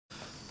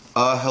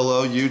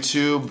Hello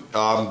YouTube,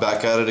 I'm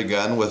back at it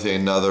again with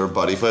another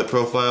Buddyfight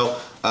profile.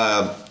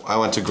 I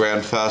went to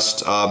Grand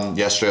Fest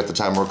yesterday at the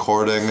time of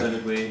recording. So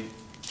did we.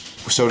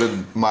 So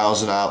did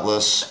Miles and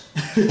Atlas.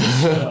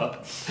 Shut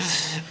up.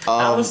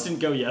 Atlas didn't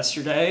go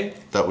yesterday.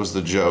 That was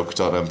the joke,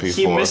 .mp4.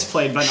 He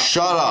misplayed by not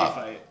Shut up!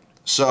 Buddyfight.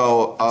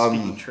 So,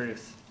 Speaking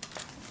truth.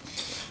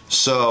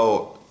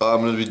 So,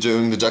 I'm going to be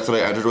doing the deck that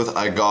I entered with.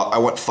 I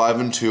went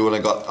 5-2 and I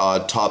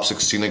got top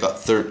 16. I got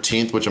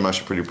 13th, which I'm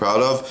actually pretty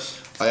proud of.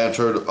 I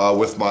entered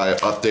with my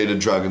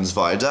updated Neo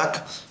Zwei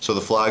Deck. So the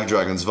flag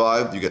Neo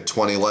Zwei, you get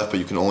 20 life, but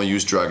you can only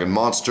use dragon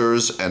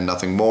monsters and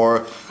nothing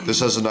more.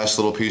 This has a nice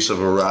little piece of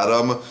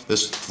erratum.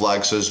 This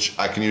flag says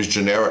I can use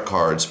generic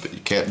cards, but you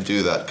can't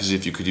do that, because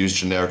if you could use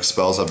generic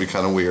spells, that'd be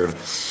kind of weird.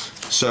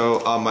 So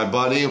my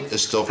buddy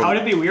is still from... How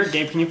would it be weird,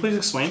 Gabe? Can you please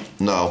explain?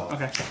 No.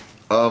 Okay.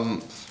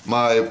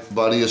 My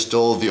buddy is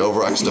still the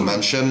Over X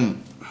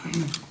Dimension.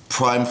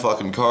 Prime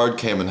fucking card,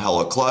 came in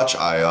hella clutch.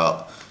 I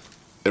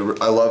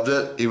loved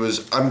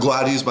it. I'm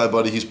glad he's my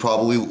buddy. He's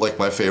probably like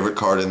my favorite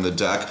card in the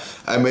deck.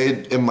 I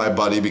made him my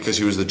buddy because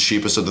he was the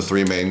cheapest of the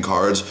three main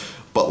cards,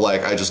 but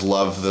like I just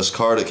love this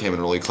card. It came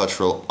in really clutch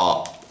for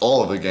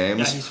all of the games.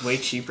 Yeah, he's way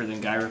cheaper than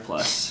Gyra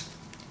Plus.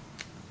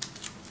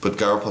 But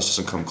Gyra Plus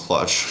doesn't come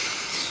clutch.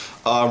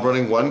 I'm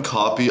running one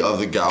copy of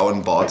the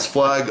Gowan Bots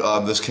flag.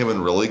 This came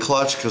in really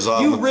clutch because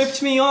you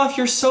ripped me off.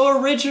 You're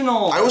so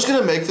original. I was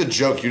gonna make the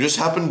joke. You just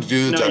happened to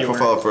do the deck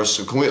profile first.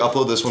 So can we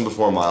upload this one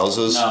before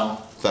Miles's? No.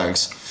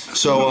 Thanks.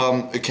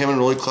 So it came in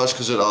really clutch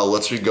because it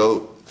lets me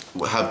go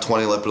have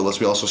 20 left, but it lets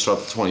me also start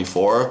with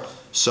 24.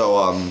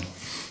 So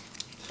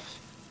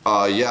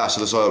yeah, so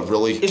this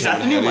really is that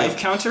the new life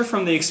counter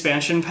from the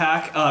expansion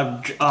pack,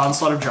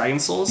 Onslaught of Dragon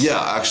Souls?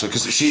 Yeah, actually,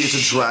 because it's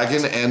a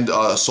dragon and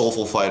a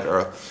soulful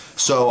fighter.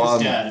 So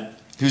he's dead.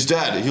 He's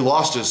dead. He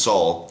lost his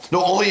soul.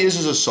 No, all he is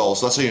his soul.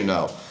 So that's how you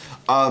know.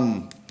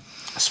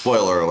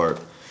 Spoiler alert.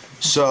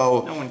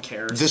 So no one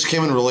cares. This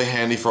came in really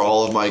handy for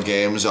all of my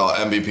games.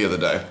 MVP of the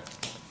day.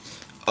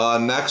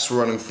 Next, we're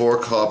running 4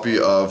 copy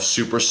of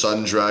Super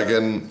Sun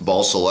Dragon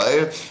Ball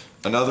Soleil.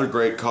 Another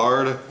great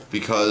card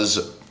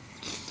because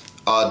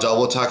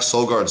double attack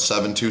Soul Guard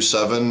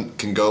 7/2/7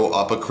 can go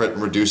up a crit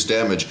and reduce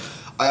damage.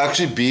 I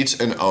actually beat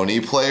an Oni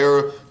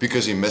player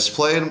because he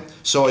misplayed,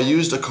 so I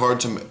used a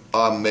card to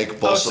make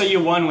Ball Soleil. Oh, so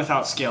you won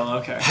without skill,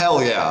 okay.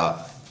 Hell yeah.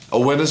 A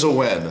win is a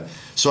win.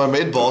 So I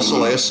made Ball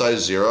Soleil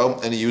size 0,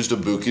 and he used a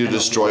Buki to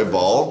destroy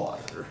Ball.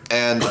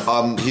 And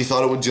he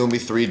thought it would deal me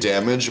 3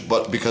 damage,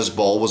 but because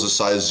Ball was a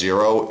size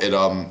 0,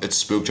 it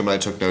spooked him and I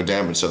took no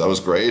damage, so that was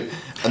great.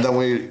 And then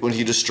when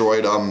he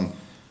destroyed an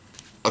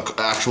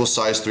actual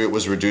size 3, it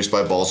was reduced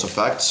by Ball's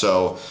effect,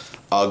 so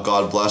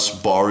God bless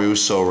Baru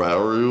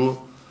Soraru.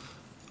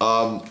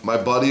 My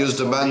buddy is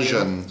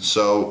Dimension,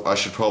 so I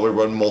should probably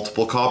run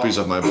multiple copies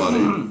of my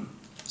buddy.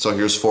 So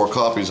here's 4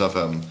 copies of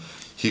him.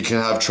 He can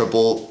have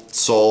triple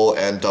soul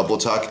and double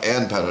attack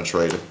and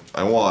penetrate.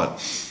 I want,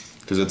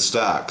 because it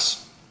stacks.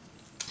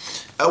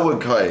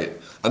 Elwood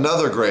Kite,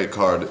 another great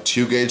card.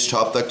 2 gauge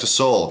top deck to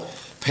soul.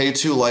 Pay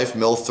 2 life,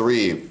 mill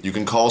 3. You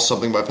can call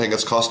something by paying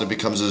its cost and it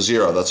becomes a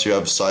 0. That's you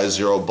have size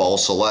 0 Ball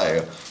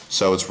Soleil.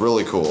 So it's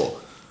really cool.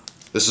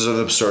 This is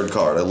an absurd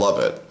card. I love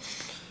it.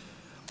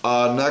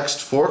 Next,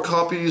 4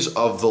 copies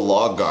of the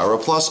Law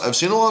Gyra Plus. I've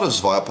seen a lot of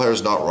Zwei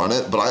players not run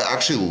it, but I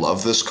actually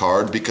love this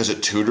card because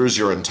it tutors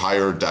your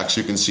entire deck.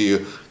 So you can see,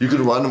 you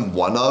can run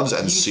one-ofs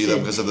and see them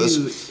because of this.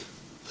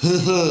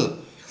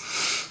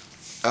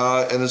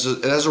 And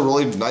it has a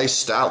really nice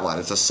stat line.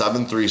 It's a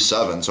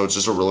 7/3/7, so it's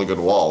just a really good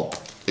wall.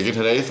 It can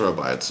hit Aethra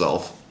by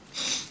itself.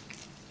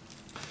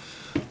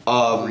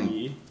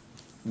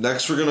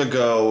 Next we're gonna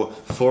go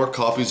 4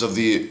 copies of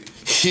the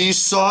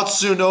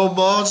Hisatsu no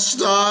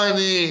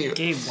Monstani!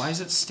 Gabe, why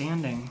is it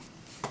standing?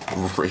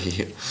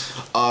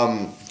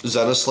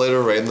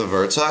 Xenoslayer Rain the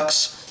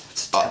Vertex.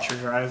 It's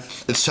Tetradrive.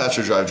 It's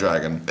Tetradrive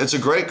Dragon. It's a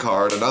great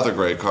card, another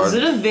great card. Is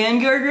it a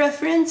Vanguard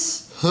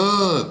reference?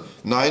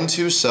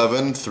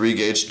 9/2/7, 3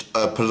 gauge,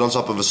 put it on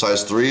top of a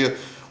size 3.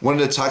 When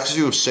it attacks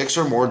you with 6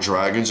 or more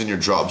dragons in your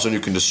drop zone, you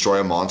can destroy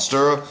a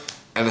monster,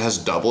 and it has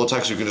double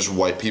attacks, so you can just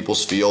wipe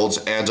people's fields,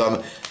 and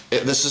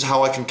this is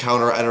how I can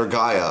counter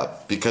Energaia,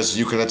 because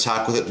you can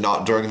attack with it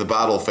not during the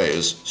battle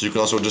phase, so you can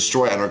also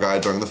destroy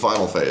Energaia during the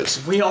final phase.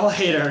 We all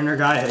hate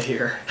Energaia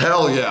here.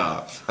 Hell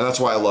yeah, and that's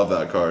why I love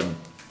that card.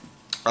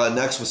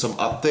 Next, with some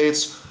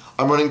updates,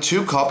 I'm running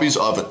 2 copies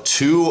of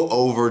 2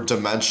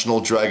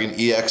 over-dimensional Dragon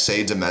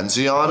EXA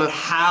Dimension.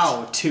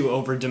 How 2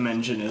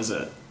 over-dimension is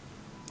it?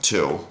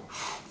 2.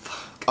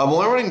 I'm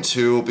only running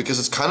 2 because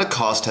it's kind of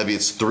cost heavy.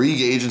 It's 3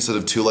 gauge instead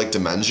of 2 like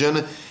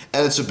Dimension.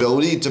 And its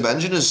ability,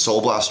 Dimension is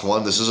Soul Blast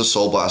 1, this is a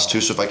Soul Blast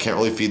 2, so if I can't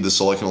really feed the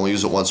soul, I can only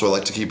use it once, so I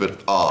like to keep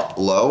it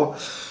low.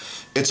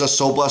 It's a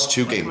Soul Blast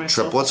 2 game,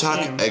 triple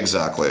attack,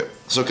 exactly.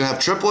 So it can have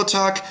triple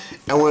attack,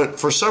 and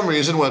for some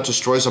reason, when it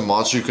destroys a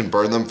monster, you can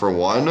burn them for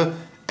 1,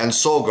 and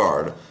Soul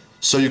Guard.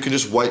 So you can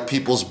just wipe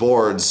people's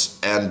boards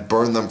and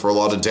burn them for a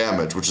lot of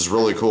damage, which is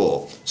really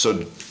cool. So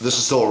this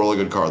is still a really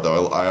good card,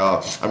 though.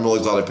 I'm really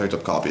glad I picked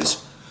up copies.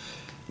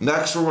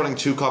 Next, we're running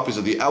 2 copies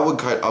of the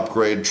Evokite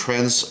upgrade,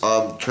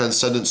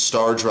 Transcendent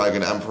Star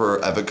Dragon Emperor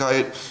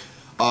Evokite.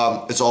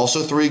 It's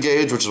also 3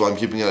 gauge, which is why I'm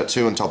keeping it at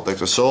 2 until Thick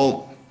to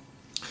Soul.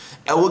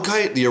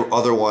 Evokite, the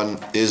other one,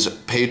 is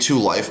pay 2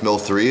 life, mill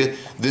 3.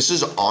 This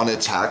is on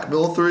attack,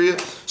 mill 3.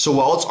 So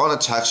while it's on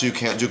attack, so you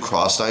can't do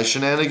cross-knife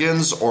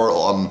shenanigans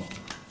or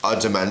a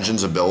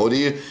Dimensions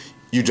ability,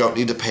 you don't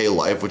need to pay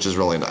life, which is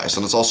really nice.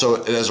 And it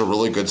has a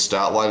really good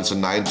stat line. It's a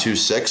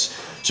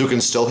 926, so you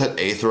can still hit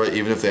Aethra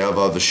even if they have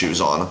the shoes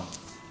on.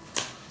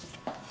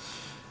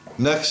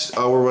 Next,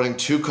 we're running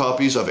 2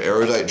 copies of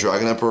Erudite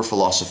Dragon Emperor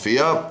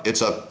Philosophia.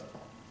 It's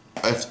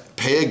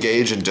pay a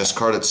gauge and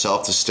discard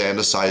itself to stand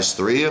a size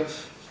 3,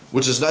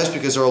 which is nice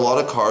because there are a lot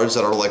of cards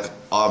that are like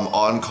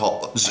on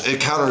call. It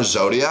counters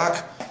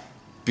Zodiac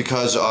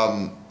because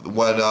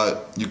when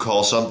you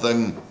call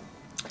something,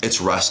 it's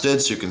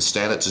rested, so you can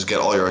stand it to get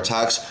all your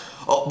attacks.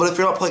 Oh, but if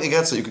you're not playing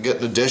against it, you can get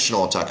an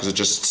additional attack because it's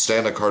just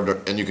stand a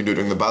card and you can do it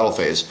during the battle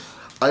phase.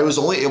 I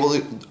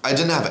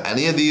didn't have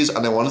any of these,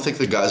 and I want to thank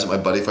the guys at my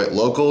Buddyfight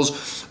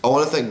locals. I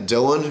want to thank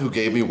Dylan, who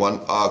gave me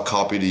 1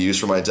 copy to use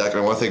for my deck, and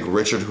I want to thank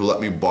Richard, who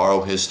let me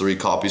borrow his 3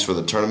 copies for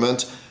the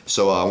tournament.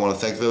 So I want to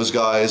thank those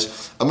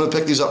guys. I'm going to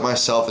pick these up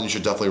myself, and you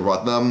should definitely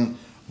run them,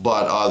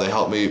 but they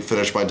helped me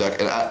finish my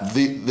deck, and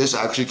this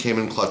actually came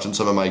in clutch in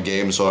some of my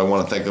games, so I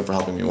want to thank them for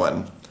helping me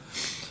win.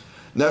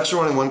 Next,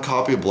 we're running 1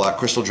 copy of Black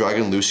Crystal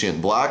Dragon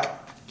Lucian Black.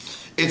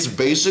 It's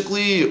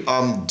basically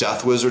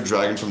Death Wizard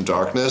Dragon from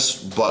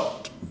Darkness, but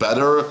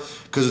better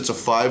because it's a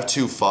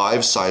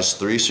 5/2/5 size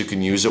 3, so you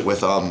can use it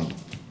with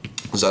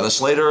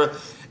Zenislator,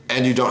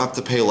 and you don't have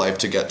to pay life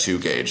to get 2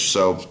 gauge.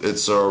 So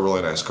it's a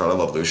really nice card. I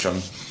love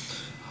Lucian.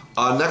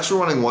 Next, we're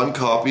running 1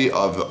 copy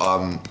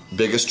of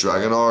Biggest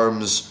Dragon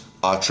Arms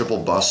Triple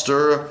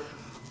Buster.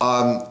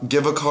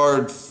 Give a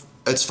card.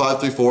 It's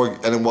 5/3/4,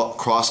 and in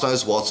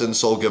cross-knives, while it's in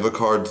soul, give a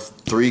card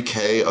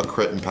 3k, a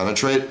crit, and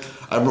penetrate.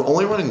 I'm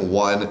only running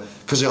 1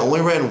 because I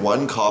only ran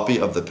 1 copy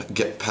of the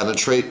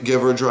penetrate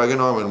giver Dragon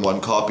Arm and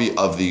 1 copy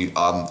of the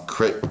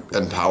crit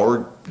and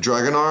power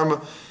Dragon Arm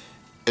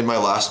in my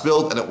last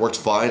build, and it worked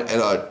fine. And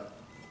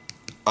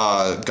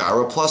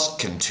Gyra Plus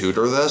can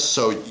tutor this,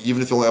 so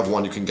even if you only have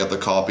 1, you can get the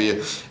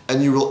copy.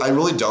 And I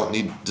really don't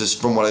need this,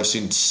 from what I've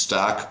seen,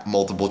 stack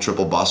multiple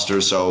triple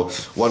busters, so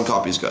 1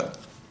 copy is good.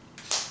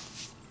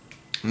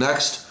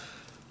 Next,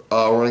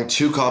 we're running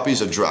 2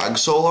 copies of Drag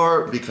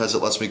Solar because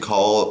it lets me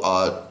call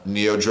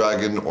Neo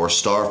Dragon or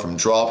Star from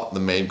drop. The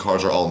main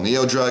cards are all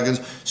Neo Dragons,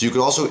 so you can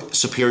also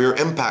Superior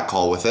Impact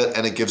call with it,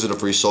 and it gives it a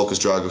free soul because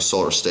Drag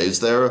Solar stays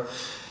there.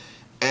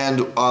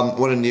 And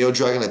when a Neo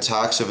Dragon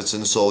attacks, if it's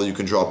in soul, you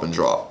can drop and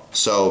drop.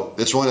 So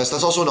it's really nice.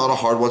 That's also not a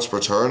hard once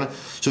per turn.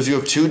 So if you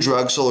have 2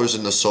 Drag Solars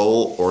in the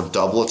soul or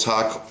double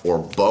attack or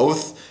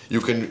both, you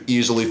can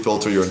easily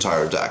filter your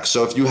entire deck.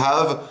 So if you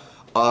have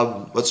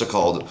what's it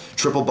called?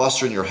 Triple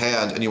Buster in your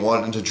hand and you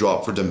want it to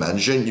drop for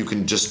Dimension, you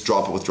can just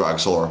drop it with Drag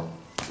Solar,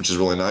 which is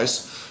really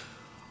nice.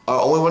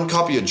 Only 1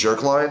 copy of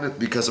Jerkline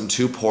because I'm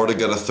too poor to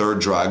get a 3rd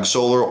Drag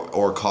Solar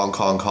or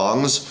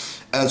Kongs.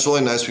 And it's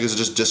really nice because it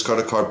just discard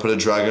a card, put a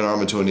Dragon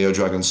Arm into a Neo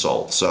Dragon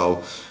Soul.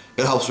 So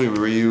it helps me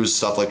reuse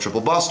stuff like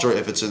Triple Buster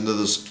if it's into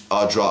this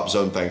drop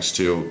zone thanks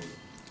to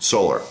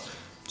Solar.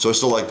 So I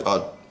still like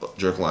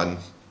Jerkline.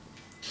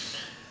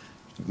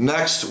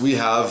 Next, we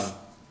have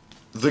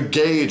the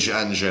gauge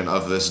engine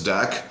of this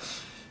deck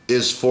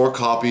is 4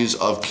 copies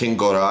of King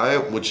Gorai,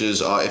 which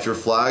is if your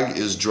flag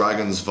is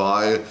Dragon's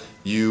Vi,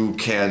 you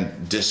can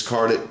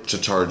discard it to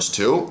charge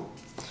 2.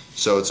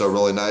 So it's a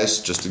really nice,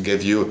 just to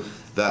give you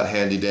that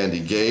handy dandy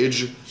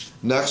gauge.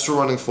 Next, we're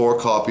running 4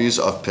 copies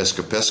of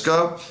Piska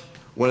Piska.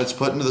 When it's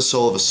put into the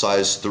soul of a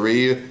size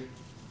 3,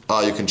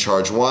 you can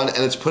charge 1,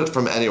 and it's put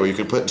from anywhere. You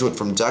can put into it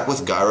from deck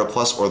with Gyra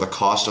Plus or the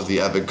cost of the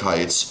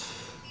Evikites.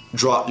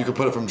 You can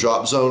put it from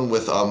drop zone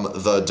with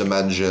the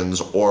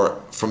Dimensions or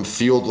from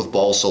field with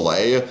Ball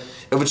Soleil.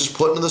 If it's just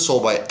put into the soul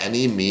by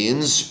any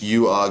means,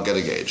 you get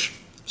a gauge.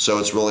 So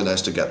it's really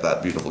nice to get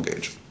that beautiful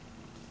gauge.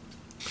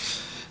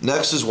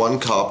 Next is 1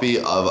 copy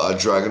of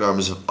Dragon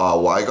Arms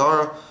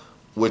Wygar,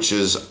 which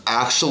is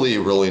actually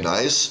really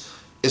nice.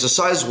 It's a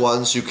size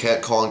 1, so you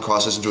can't call and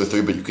cross this into a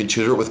 3, but you can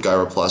tutor it with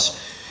Gyra Plus.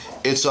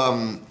 It's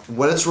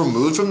when it's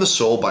removed from the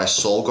soul by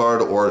Soul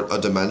Guard or a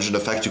Dimension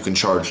effect, you can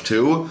charge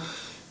 2.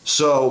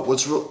 So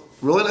what's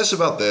really nice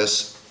about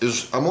this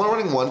is I'm only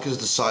running 1 because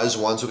it's a size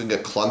 1, so it can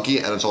get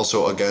clunky, and it's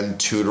also, again,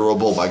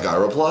 tutorable by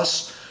Gyra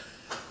Plus.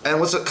 And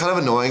what's kind of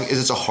annoying is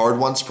it's a hard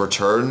once per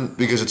turn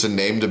because it's a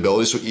named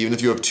ability, so even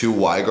if you have 2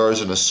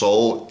 Wygars and a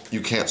Soul,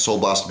 you can't Soul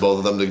Blast both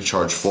of them to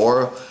charge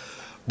 4.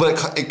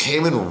 But it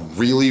came in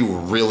really,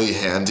 really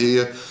handy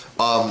in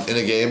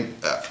a game.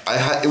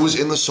 It was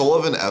in the soul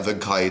of an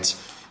Evokite,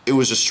 it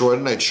was destroyed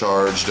and I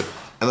charged,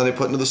 and then I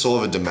put into the soul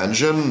of a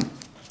Dimension,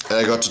 and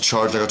I got to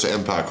charge, I got to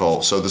impact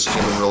call, so this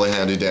came in really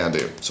handy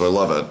dandy, so I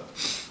love it.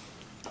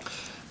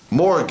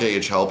 More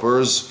gauge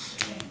helpers.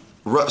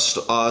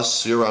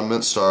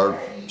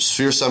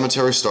 Sphere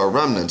Cemetery Star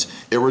Remnant.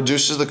 It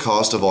reduces the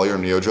cost of all your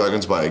Neo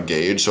Dragons by a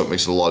gauge, so it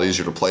makes it a lot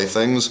easier to play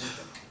things.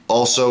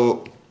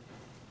 Also,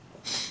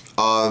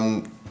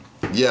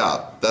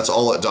 Yeah, that's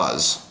all it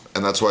does,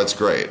 and that's why it's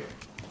great.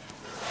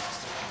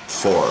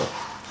 4.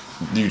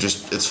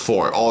 It's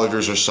 4. All of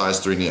yours are size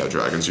 3 Neo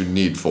Dragons. You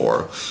need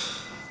 4.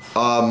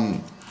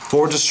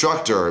 4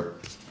 Destructor.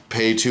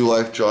 Pay 2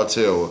 life, draw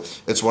 2.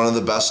 It's one of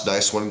the best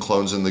Nice One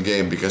clones in the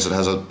game because it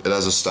has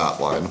a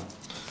stat line.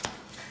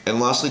 And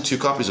lastly, 2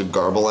 copies of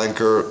Garble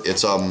Anchor.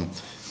 It's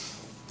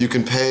you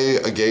can pay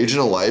a gauge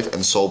and a life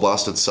and Soul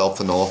Blast itself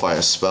to nullify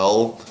a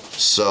spell.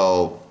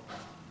 So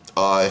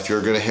if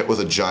you're gonna hit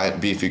with a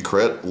giant beefy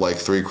crit, like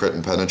 3 crit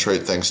and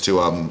penetrate thanks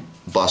to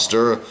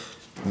Buster,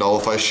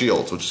 nullify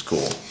shields, which is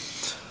cool.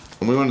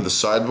 I'm moving to the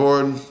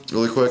sideboard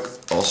really quick.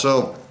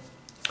 Also,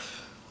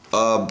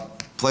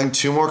 playing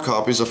 2 more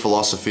copies of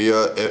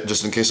Philosophia,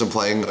 just in case I'm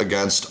playing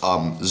against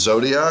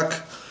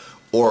Zodiac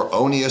or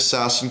Oni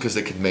Assassin, because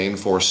they could main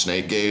for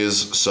Snake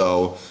Gaze,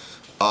 so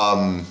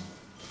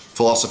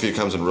Philosophia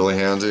comes in really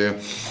handy.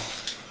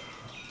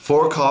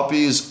 4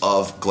 copies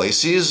of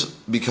Glacies,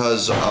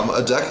 because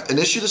an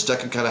issue this deck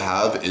can kind of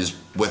have is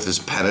with his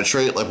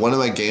Penetrate. Like one of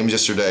my games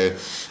yesterday,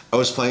 I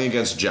was playing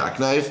against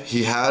Jackknife.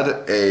 He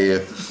had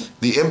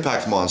the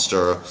Impact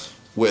Monster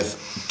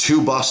with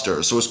 2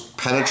 busters, so it was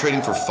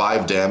penetrating for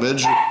 5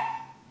 damage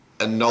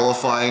and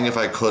nullifying if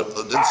I could,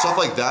 and stuff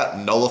like that.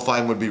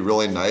 Nullifying would be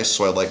really nice,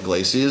 so I like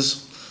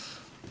Glacies.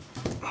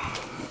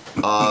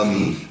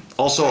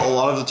 Also, a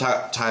lot of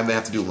the time they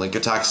have to do link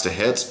attacks to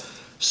hit,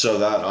 so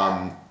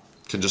that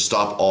can just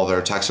stop all their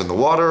attacks in the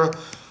water.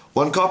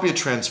 1 copy of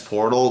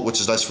Transportal, which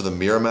is nice for the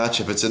mirror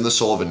match. If it's in the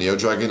soul of a Neo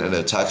Dragon and it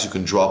attacks, you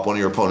can drop one of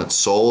your opponent's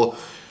soul.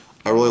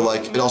 I really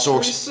like it. Also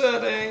works.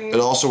 It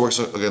also works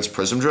against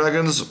Prism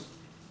Dragons,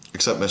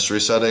 except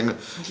mystery setting.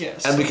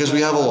 Yes. And because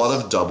we have a lot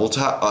of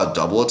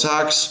double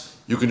attacks,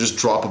 you can just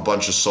drop a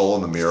bunch of soul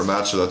in the mirror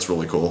match, so that's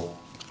really cool.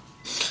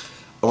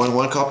 I want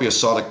 1 copy of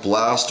Sonic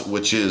Blast,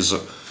 which is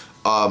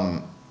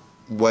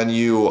when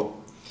you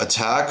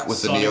attack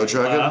with the Neo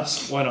Dragon.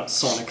 Blast. Why not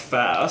Sonic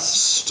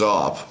Fast?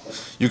 Stop.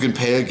 You can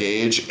pay a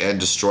gauge and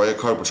destroy a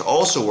card, which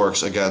also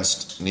works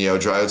against Neo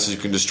Dragons, so you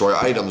can destroy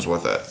items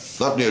with it.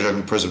 Not Neo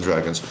Dragon, Prism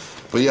Dragons.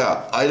 But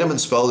yeah, item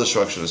and spell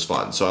destruction is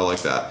fun, so I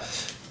like that.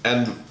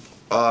 And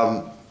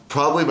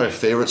probably my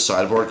favorite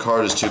sideboard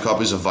card is 2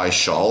 copies of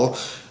Vaishal.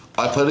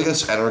 I played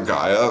against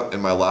Energaia in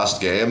my last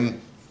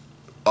game,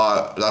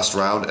 last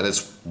round, and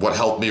it's what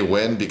helped me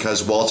win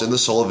because while it's in the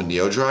soul of a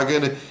Neo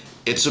Dragon,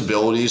 its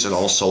abilities and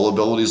all soul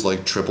abilities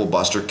like Triple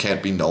Buster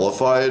can't be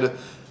nullified,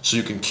 so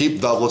you can keep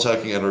double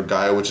attacking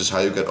Energaia, which is how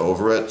you get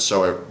over it.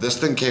 So this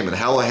thing came in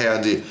hella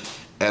handy,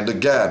 and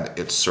again,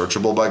 it's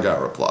searchable by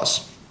Gyro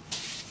Plus.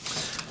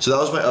 So that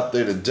was my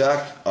updated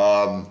deck.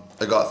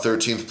 I got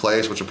 13th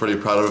place, which I'm pretty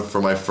proud of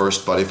for my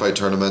first Buddyfight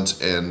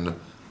tournament in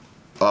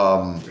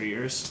 3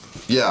 years.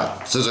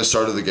 Yeah, since I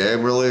started the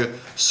game, really.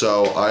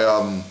 So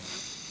I'm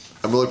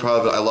really proud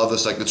of it. I love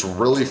this deck. It's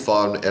really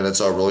fun and it's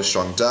a really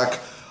strong deck.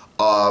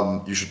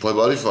 You should play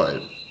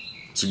Buddyfight.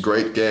 It's a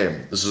great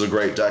game. This is a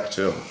great deck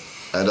too.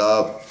 And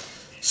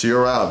see you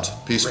around.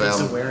 Peace, fam.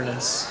 Raise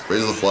awareness.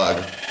 Raise the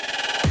flag.